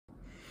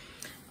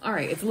All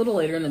right, it's a little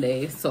later in the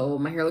day, so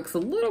my hair looks a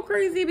little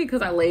crazy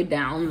because I laid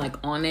down like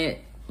on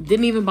it.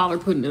 Didn't even bother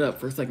putting it up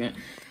for a second.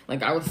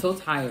 Like, I was so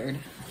tired.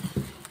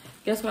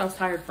 Guess what I was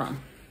tired from?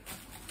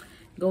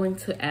 Going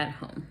to At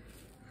Home.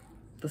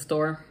 The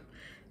store.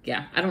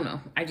 Yeah, I don't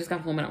know. I just got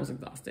home and I was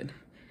exhausted.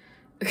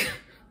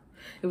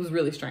 It was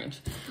really strange.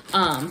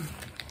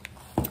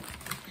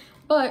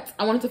 But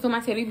I wanted to film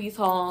my Teddy Bees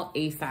haul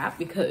ASAP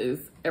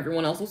because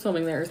everyone else was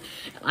filming theirs.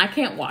 I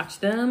can't watch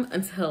them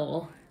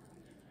until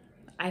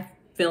I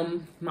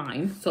film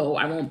mine, so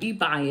I won't be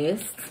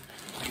biased.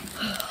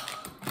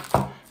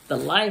 The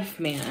life,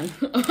 man.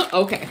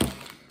 Okay,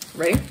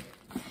 ready?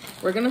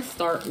 We're gonna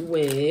start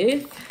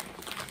with,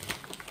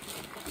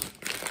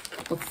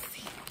 let's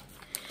see.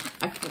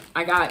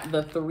 I got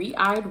the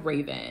Three-Eyed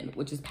Raven,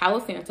 which is Palo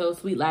Santo,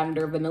 Sweet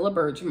Lavender, Vanilla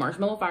Birch,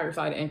 Marshmallow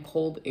Fireside, and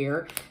Cold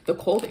Air. The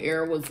Cold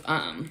Air was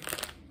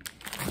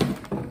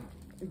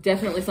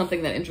definitely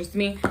something that interested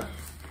me.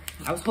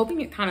 I was hoping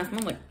it kind of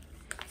smelled like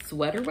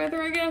sweater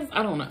weather, I guess.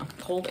 I don't know.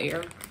 Cold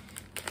Air.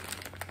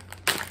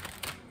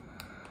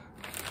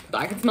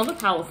 But I can smell the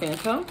Palo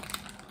Santo.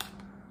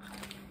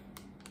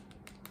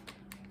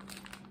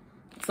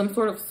 Some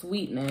sort of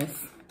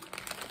sweetness.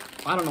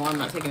 I don't know. I'm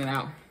not taking it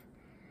out.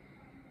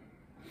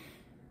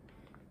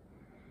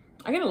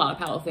 I get a lot of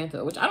Palo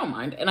Santo, which I don't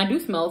mind. And I do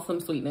smell some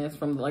sweetness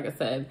from, like I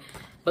said,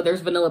 but there's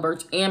Vanilla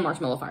Birch and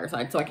Marshmallow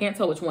Fireside. So I can't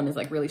tell which one is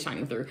like really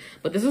shining through.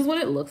 But this is what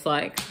it looks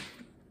like.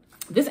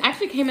 This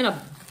actually came in a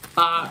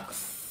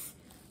box.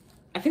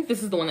 I think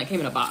this is the one that came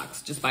in a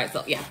box just by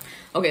itself. Yeah.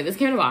 Okay, this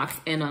came in a box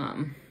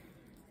and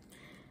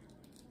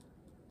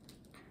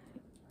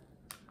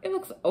it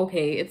looks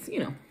okay. It's, you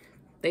know,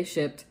 they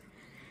shipped.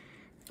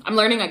 I'm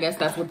learning, I guess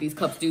that's what these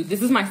cups do.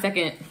 This is my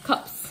second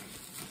cups.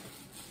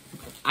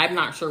 I'm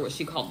not sure what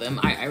she called them.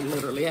 I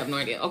literally have no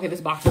idea. Okay,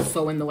 this box is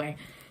so in the way.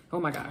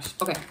 Oh my gosh.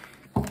 Okay.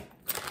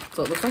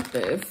 So it looks like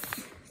this.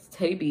 It's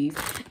Teddy Bees.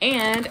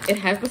 And it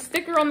has the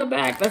sticker on the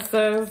back that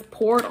says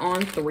poured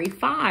on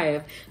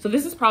 3/5. So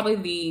this is probably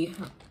the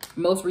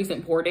most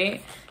recent pour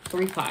date.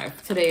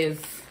 3/5. Today is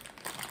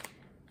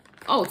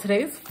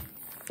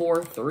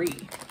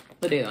 4/3.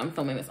 The day that I'm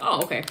filming this.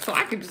 Oh, okay. So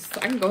I can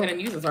go ahead and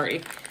use this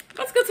already.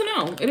 That's good to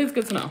know. It is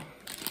good to know.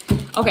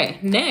 Okay,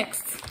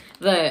 next.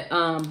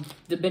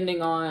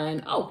 Depending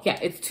on, oh yeah,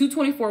 it's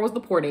 2/24 was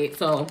the pour date,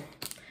 so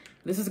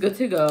this is good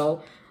to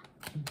go.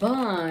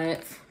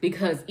 But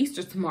because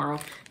Easter's tomorrow,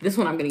 this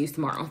one I'm gonna use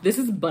tomorrow. This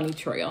is Bunny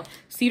Trail,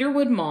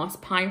 cedarwood moss,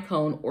 pine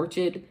cone,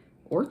 orchid,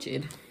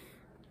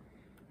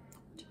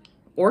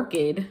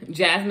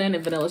 jasmine,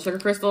 and vanilla sugar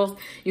crystals.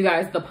 You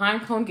guys, the pine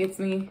cone gets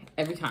me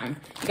every time.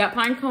 You got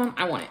pine cone?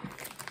 I want it.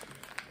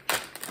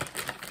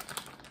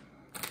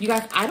 You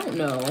guys, I don't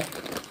know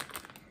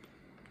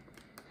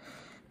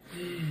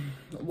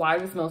why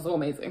this smells so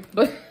amazing,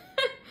 but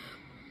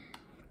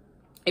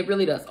it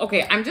really does.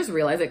 Okay, I'm just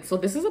realizing, so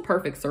this is a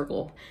perfect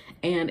circle,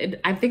 and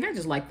I think I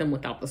just like them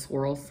without the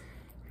swirls.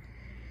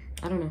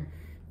 I don't know.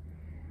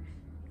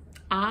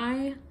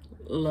 I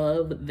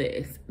love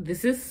this.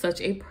 This is such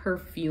a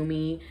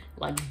perfumey,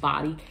 like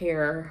body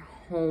care,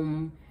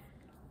 home,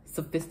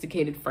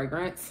 sophisticated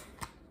fragrance.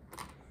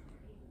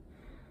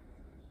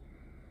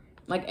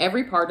 Like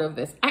every part of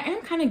this, I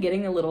am kind of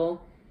getting a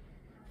little,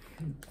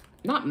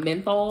 not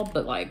menthol,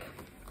 but like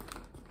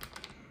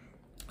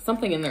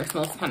something in there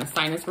smells kind of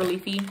sinus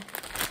reliefy.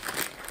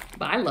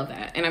 But I love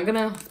that. And I'm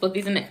gonna split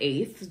these into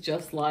eighths,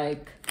 just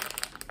like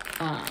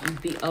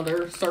the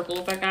other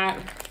circles I got.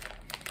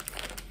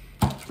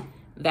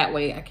 That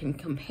way I can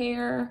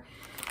compare.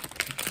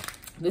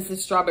 This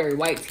is strawberry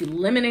white tea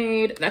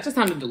lemonade. That just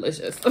sounded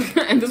delicious.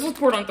 And this was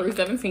poured on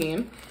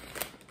 317.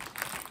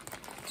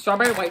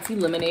 Strawberry white tea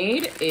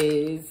lemonade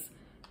is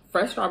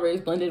fresh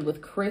strawberries blended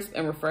with crisp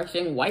and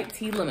refreshing white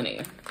tea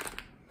lemonade.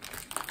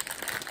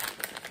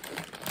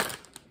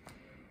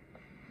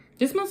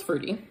 This smells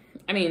fruity.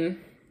 I mean,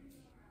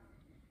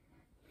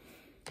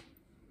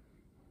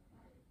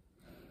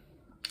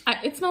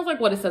 it smells like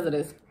what it says it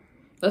is.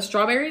 The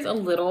strawberry's a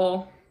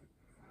little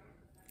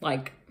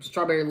like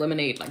strawberry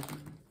lemonade, like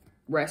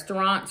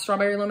restaurant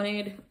strawberry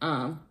lemonade,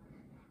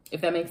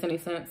 if that makes any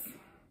sense.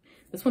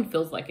 This one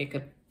feels like it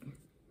could,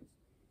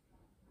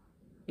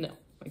 no,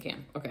 I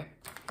can't, okay.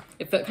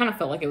 It kind of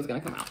felt like it was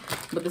gonna come out,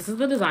 but this is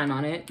the design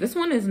on it. This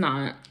one is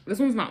not, this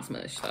one's not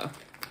smushed though.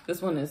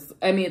 This one is,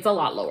 I mean, it's a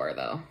lot lower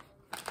though.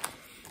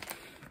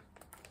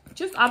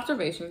 Just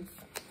observations.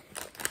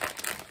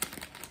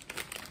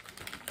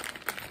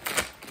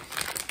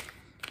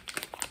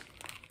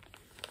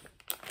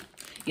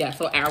 Yeah,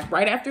 so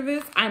right after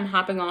this, I'm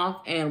hopping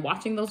off and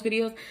watching those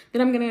videos.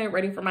 Then I'm gonna get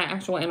ready for my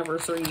actual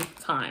anniversary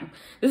time.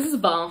 This is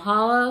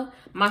Valhalla.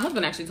 My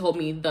husband actually told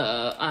me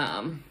the,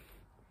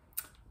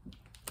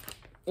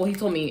 well, he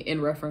told me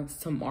in reference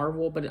to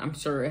Marvel, but I'm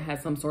sure it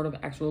has some sort of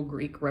actual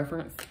Greek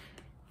reference.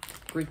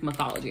 Greek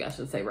mythology, I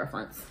should say,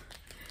 reference.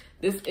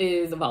 This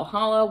is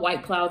Valhalla,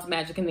 White Clouds,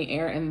 Magic in the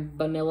Air, and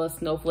Vanilla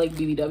Snowflake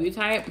BBW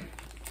type.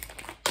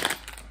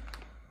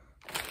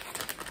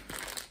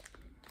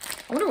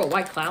 I wonder what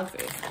White Clouds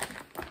is.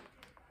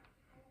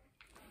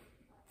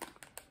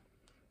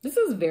 This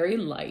is very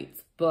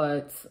light,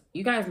 but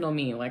you guys know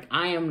me. Like,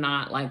 I am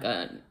not like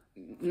I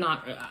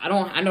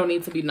don't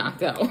need to be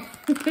knocked out.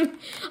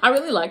 I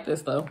really like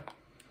this though.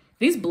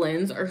 These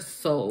blends are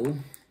so,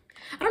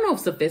 I don't know if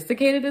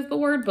sophisticated is the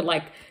word, but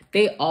like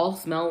they all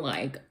smell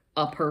like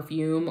a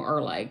perfume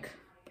or like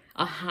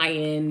a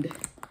high-end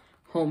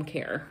home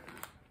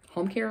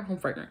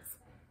fragrance.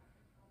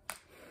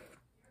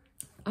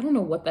 I don't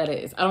know what that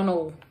is. I don't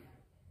know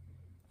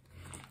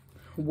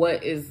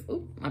what is,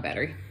 ooh, my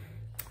battery.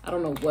 I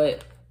don't know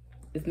what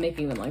is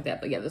making them like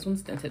that, but yeah, this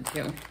one's scented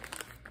too.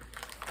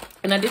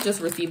 And I did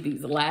just receive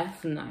these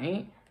last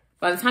night.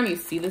 By the time you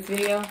see this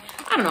video,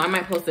 I don't know, I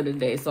might post it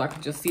today so I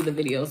can just see the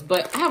videos,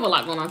 but I have a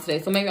lot going on today,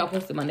 so maybe I'll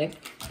post it Monday.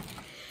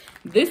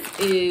 This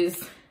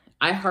is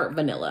I Heart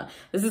Vanilla.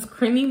 This is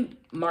creamy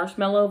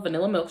marshmallow,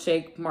 vanilla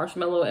milkshake,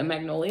 marshmallow, and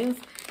magnolias.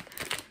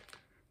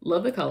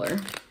 Love the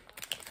color.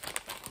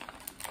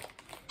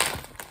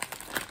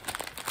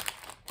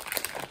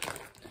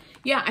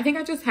 Yeah, I think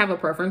I just have a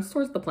preference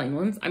towards the plain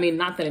ones. I mean,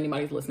 not that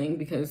anybody's listening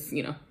because,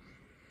 you know,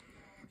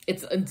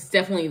 it's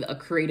definitely a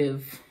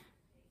creative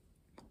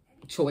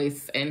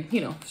choice and,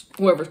 you know,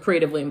 whoever's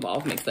creatively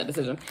involved makes that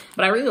decision.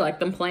 But I really like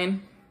them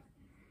plain.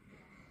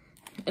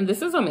 And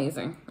this is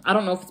amazing. I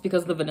don't know if it's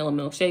because of the vanilla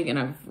milkshake, and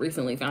I've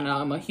recently found out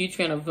I'm a huge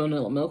fan of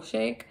vanilla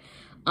milkshake.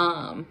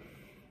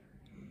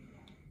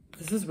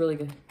 This is really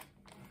good.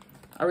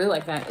 I really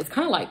like that. It's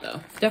kind of light though.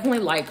 Definitely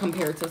light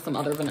compared to some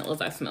other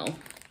vanillas I smell.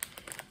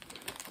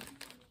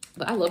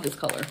 But I love this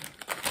color.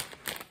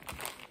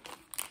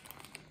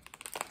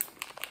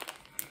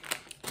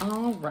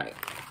 All right.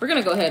 We're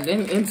going to go ahead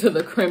and into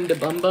the creme de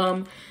boom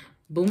boom.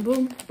 Boom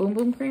boom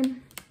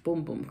cream.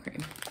 Boom boom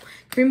cream.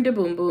 Creme de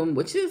boom boom,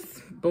 which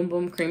is boom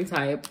boom cream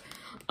type.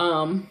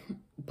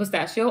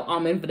 Pistachio,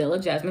 almond, vanilla,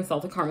 jasmine,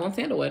 salted caramel, and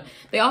sandalwood.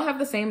 They all have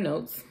the same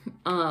notes.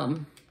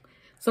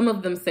 Some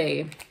of them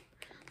say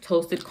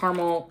toasted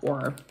caramel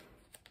or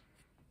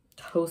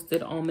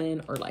toasted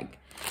almond, or like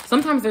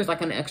sometimes there's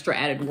like an extra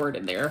added word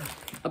in there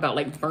about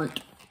like burnt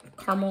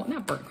caramel.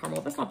 Not burnt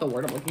caramel, that's not the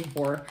word I'm looking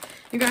for.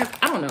 You guys,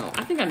 I don't know.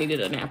 I think I needed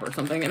a nap or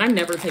something, and I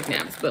never take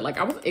naps, but like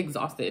I was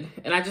exhausted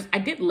and I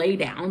did lay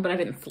down, but I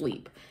didn't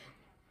sleep.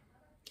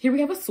 Here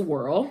we have a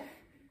swirl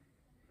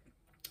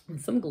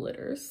and some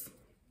glitters.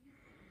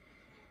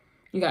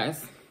 You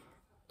guys,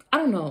 I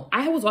don't know.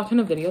 I was watching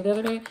a video the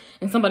other day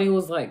and somebody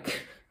was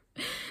like,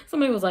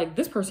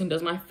 this person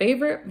does my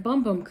favorite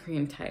bum bum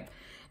cream type.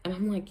 And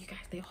I'm like, you guys,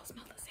 they all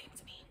smell the same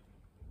to me.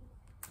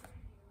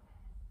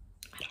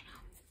 I don't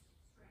know.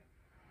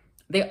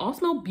 They all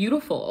smell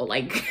beautiful.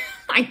 Like,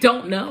 I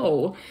don't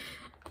know.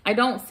 I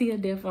don't see a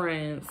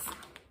difference.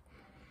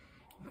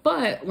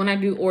 But when I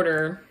do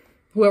order,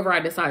 whoever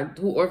I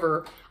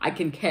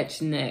can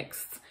catch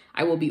next,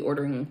 I will be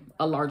ordering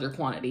a larger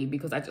quantity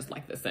because I just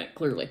like the scent,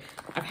 clearly.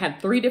 I've had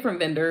 3 different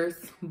vendors.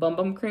 Bum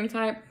bum cream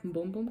type,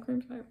 boom boom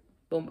cream type,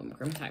 boom boom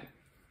cream type.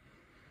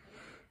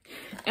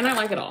 And I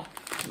like it all.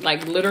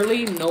 Like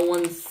literally no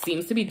one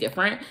seems to be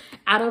different.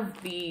 Out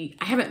of the,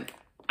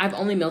 I've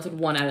only melted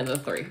 1 out of the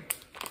 3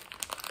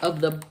 of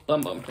the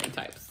bum bum cream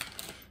types.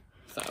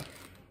 So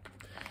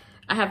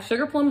I have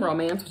Sugar Plum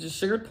Romance, which is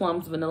sugared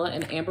plums, vanilla,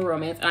 and amber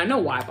romance. And I know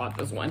why I bought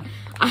this one.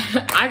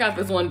 I got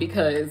this one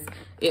because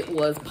it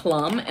was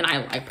plum, and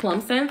I like plum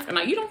scents, and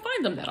you don't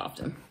find them that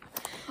often.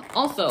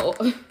 Also,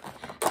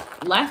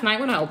 last night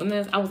when I opened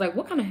this, I was like,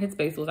 what kind of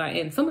headspace was I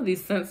in? Some of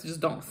these scents just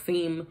don't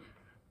seem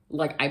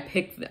like I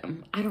picked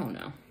them. I don't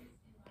know.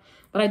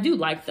 But I do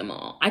like them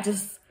all.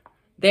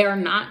 They are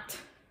not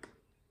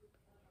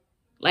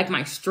like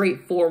my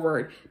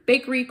straightforward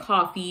bakery,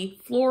 coffee,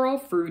 floral,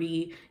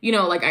 fruity. You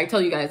know, like I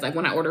tell you guys, like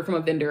when I order from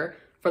a vendor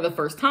for the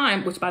first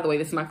time, which by the way,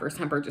 this is my first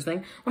time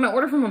purchasing. When I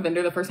order from a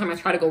vendor the first time, I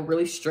try to go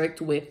really strict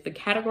with the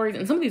categories.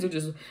 And some of these are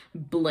just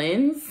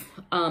blends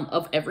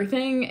of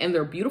everything, and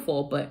they're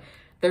beautiful, but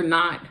they're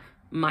not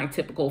my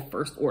typical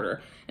first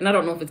order. And I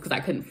don't know if it's because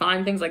I couldn't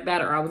find things like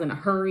that or I was in a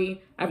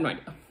hurry. I have no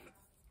idea.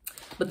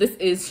 But this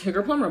is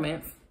Sugar Plum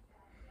Romance.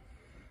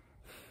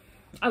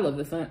 I love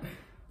this scent.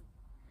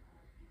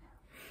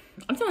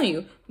 I'm telling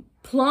you,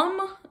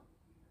 plum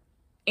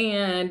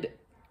and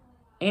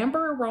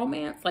amber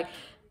romance, like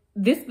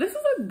this is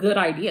a good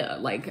idea.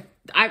 Like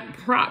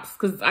props,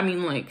 because I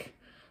mean, like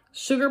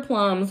sugar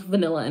plums,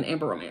 vanilla, and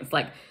amber romance,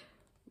 like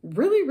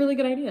really, really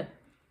good idea.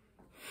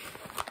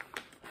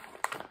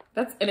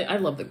 I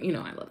love the, you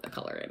know, I love the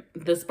color.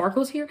 The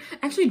sparkles here,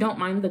 I actually don't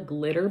mind the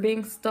glitter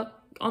being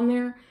stuck on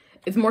there.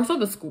 It's more so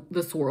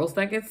the swirls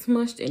that get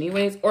smushed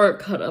anyways, or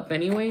cut up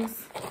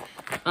anyways.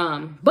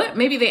 But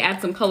maybe they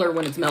add some color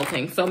when it's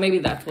melting, so maybe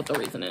that's what the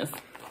reason is.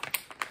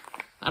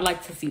 I'd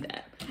like to see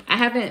that. I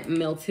haven't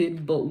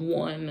melted but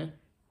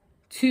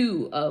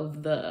 2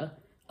 of the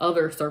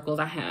other circles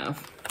I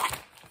have,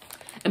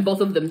 and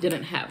both of them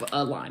didn't have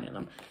a line in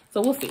them,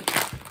 so we'll see.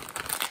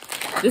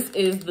 This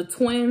is the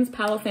Twins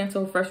Palo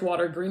Santo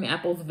Freshwater Green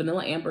Apples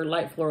Vanilla Amber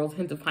Light Florals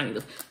Hint of Honey.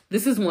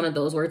 This is one of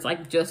those where it's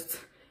like just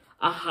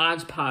a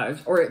hodgepodge,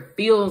 or it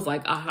feels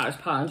like a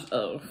hodgepodge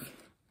of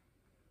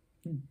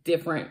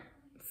different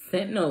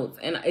scent notes,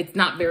 and it's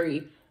not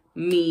very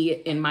me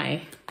in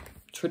my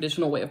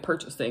traditional way of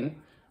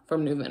purchasing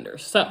from new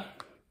vendors. So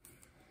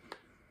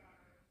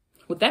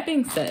with that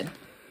being said,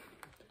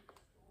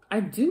 I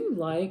do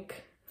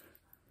like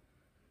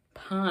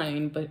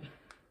pine, but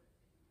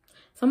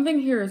something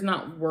here is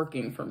not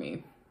working for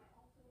me.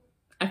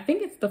 I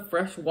think it's the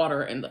fresh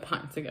water and the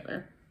pine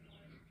together,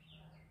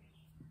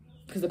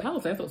 because the Palo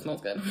Santo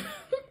smells good.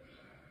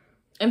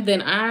 And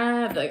then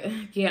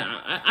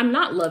I'm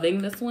not loving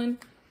this one.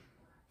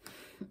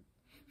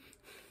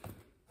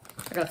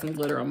 I got some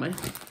glitter on my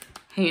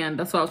hand.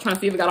 That's why I was trying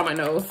to see if it got on my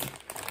nose.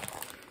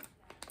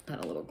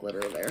 Got a little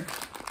glitter there.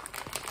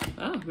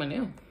 Oh, my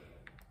nail.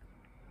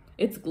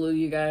 It's glue,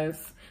 you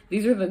guys.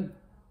 These are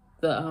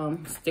the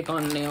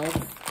stick-on nails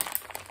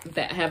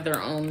that have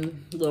their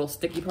own little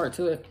sticky part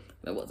to it.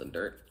 That wasn't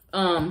dirt.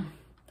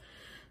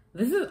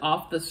 This is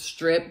off the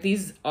strip.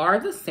 These are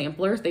the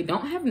samplers. They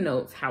don't have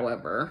notes,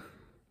 however.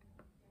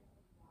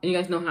 And you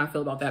guys know how I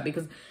feel about that,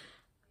 because,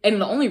 and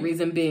the only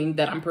reason being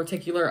that I'm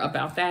particular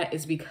about that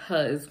is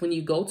because when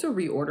you go to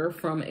reorder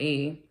from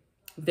a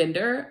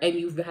vendor and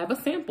you have a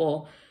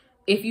sample,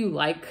 if you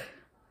like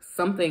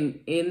something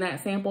in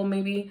that sample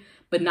maybe,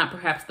 but not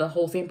perhaps the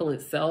whole sample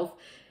itself,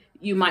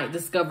 you might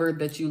discover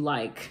that you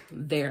like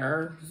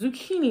their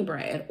zucchini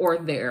bread or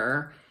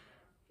their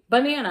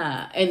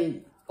banana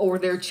or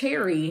their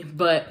cherry,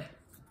 but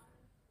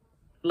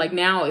like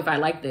now, if I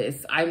like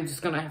this, I'm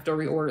just gonna have to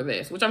reorder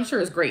this, which I'm sure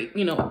is great,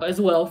 you know,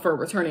 as well for a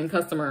returning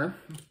customer.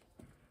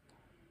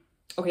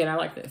 Okay, and I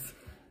like this.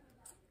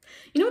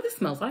 You know what this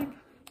smells like?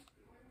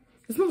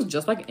 It smells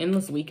just like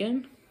Endless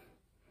Weekend.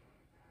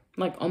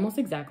 Like almost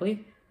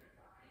exactly.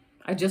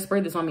 I just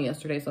sprayed this on me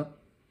yesterday, so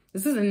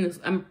this is in this.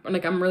 I'm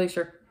really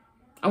sure.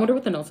 I wonder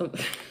what the notes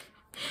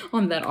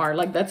on that are.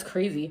 Like, that's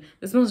crazy.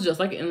 This smells just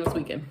like Endless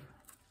Weekend.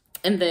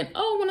 And then,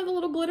 oh, one of the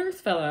little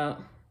glitters fell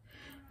out.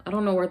 I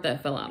don't know where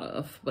that fell out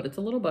of, but it's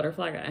a little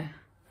butterfly guy.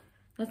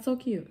 That's so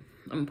cute.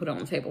 I'm gonna put it on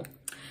the table.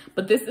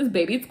 But this is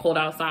Baby It's Cold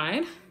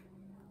Outside.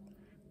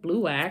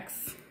 Blue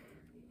wax.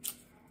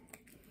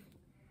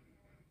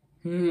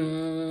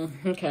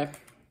 Okay.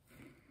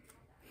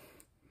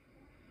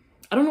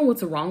 I don't know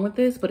what's wrong with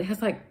this, but it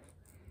has like,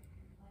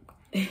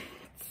 it's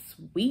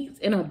sweet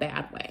in a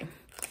bad way.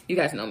 You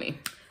guys know me.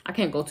 I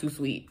can't go too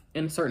sweet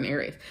in certain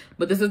areas,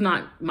 but this is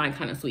not my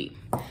kind of sweet.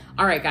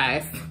 All right,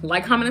 guys,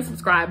 like, comment, and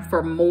subscribe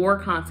for more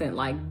content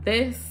like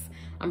this.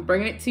 I'm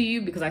bringing it to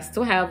you because I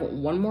still have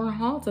one more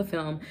haul to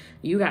film.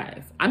 You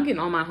guys, I'm getting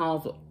all my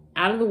hauls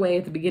out of the way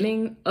at the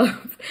beginning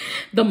of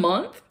the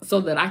month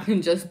so that I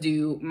can just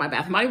do my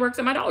Bath & Body Works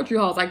and my Dollar Tree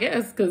hauls, I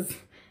guess, because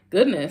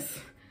goodness.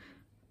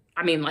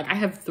 I mean, like, I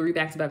have 3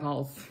 back-to-back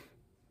hauls.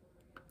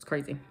 It's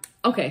crazy.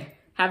 Okay,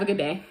 have a good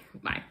day.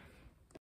 Bye.